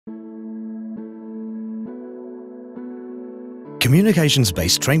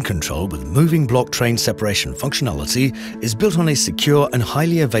Communications-based train control with moving block train separation functionality is built on a secure and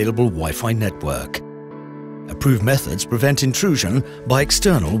highly available Wi-Fi network. Approved methods prevent intrusion by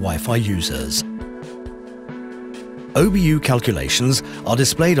external Wi-Fi users. OBU calculations are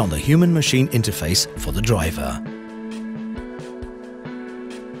displayed on the human-machine interface for the driver.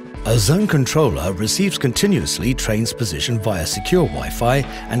 A zone controller receives continuously train's position via secure Wi-Fi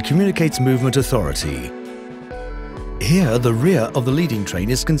and communicates movement authority. Here, the rear of the leading train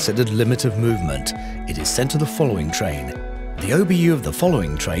is considered limit of movement. It is sent to the following train. The OBU of the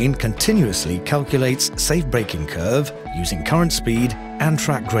following train continuously calculates safe braking curve using current speed and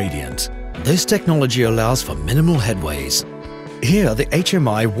track gradient. This technology allows for minimal headways. Here, the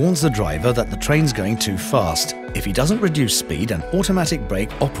HMI warns the driver that the train's going too fast. If he doesn't reduce speed, an automatic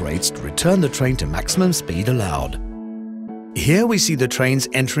brake operates to return the train to maximum speed allowed. Here we see the trains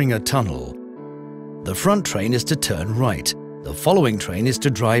entering a tunnel. The front train is to turn right. The following train is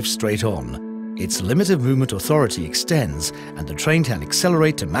to drive straight on. Its limit of movement authority extends and the train can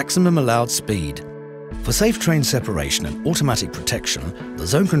accelerate to maximum allowed speed. For safe train separation and automatic protection, the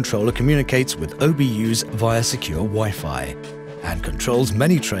zone controller communicates with OBUs via secure Wi-Fi and controls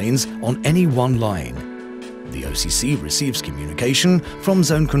many trains on any one line. The OCC receives communication from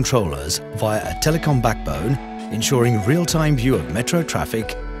zone controllers via a telecom backbone, ensuring real-time view of metro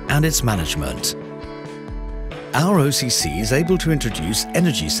traffic and its management. Our OCC is able to introduce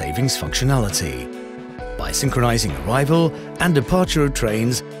energy savings functionality. By synchronizing arrival and departure of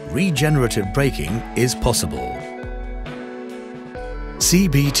trains, regenerative braking is possible.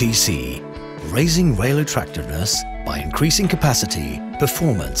 CBTC, raising rail attractiveness by increasing capacity,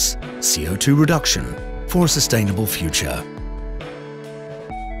 performance, CO2 reduction for a sustainable future.